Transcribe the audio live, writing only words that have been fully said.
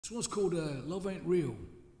This one's called Love Ain't Real.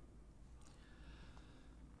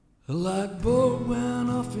 A light bulb went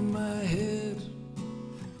off in my head.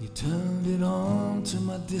 You turned it on to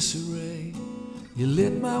my disarray. You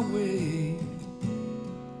lit my way,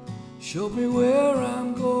 showed me where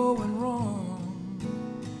I'm going wrong.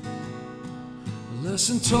 A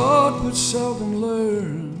lesson taught but seldom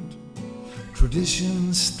learned.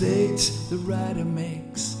 Tradition states the writer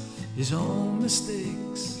makes his own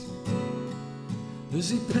mistakes as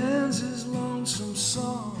he pens his lonesome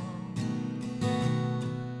song.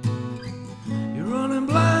 You're running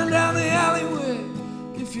blind down the alleyway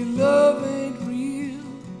if your love ain't real.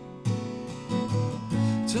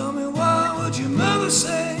 Tell me, what would your mother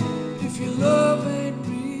say if your love ain't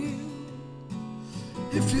real?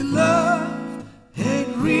 If your love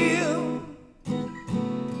ain't real,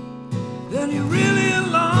 then you're really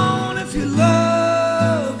alone. If your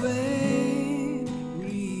love ain't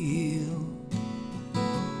real,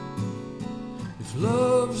 if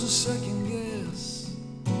love's a second guess,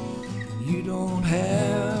 you don't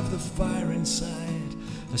have the fire inside,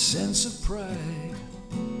 a sense of pride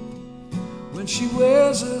when she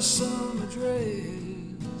wears her summer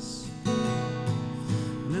dress.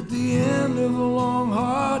 And at the end of a long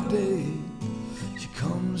hard day, she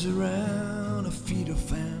comes around, her feet are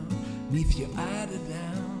found neath your eider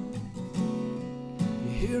down.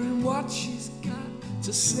 You're hearing what she's got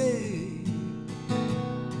to say.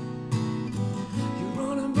 You're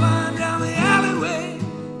running blind down the alleyway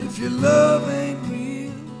if your love ain't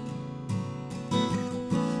real.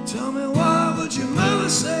 Tell me, what would your mother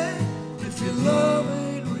say if your love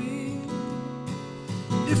ain't real?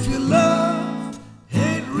 If your love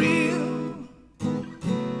ain't real,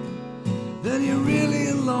 then you're really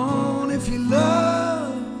alone. If your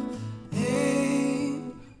love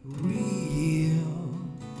ain't real.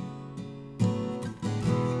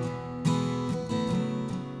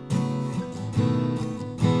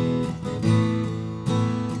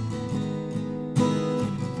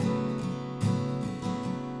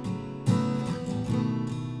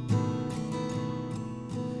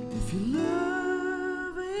 If your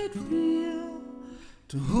love ain't real,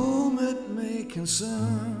 to whom it may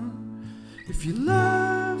concern. If your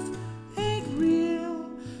love ain't real,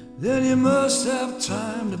 then you must have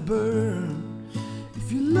time to burn.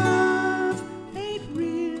 If your love ain't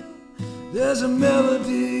real, there's a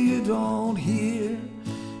melody you don't hear.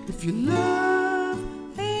 If your love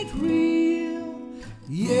ain't real,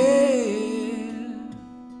 yeah.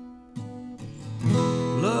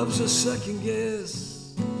 Love's a second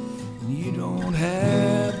guess, and you don't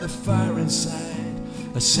have the fire inside,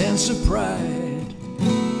 a sense of pride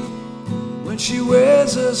when she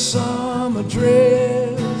wears her summer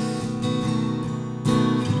dress.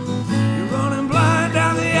 You're running blind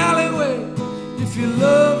down the alleyway if your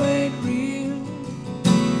love ain't real.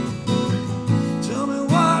 Tell me,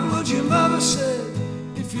 what would your mother say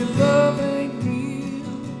if your love ain't real?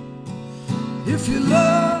 If your love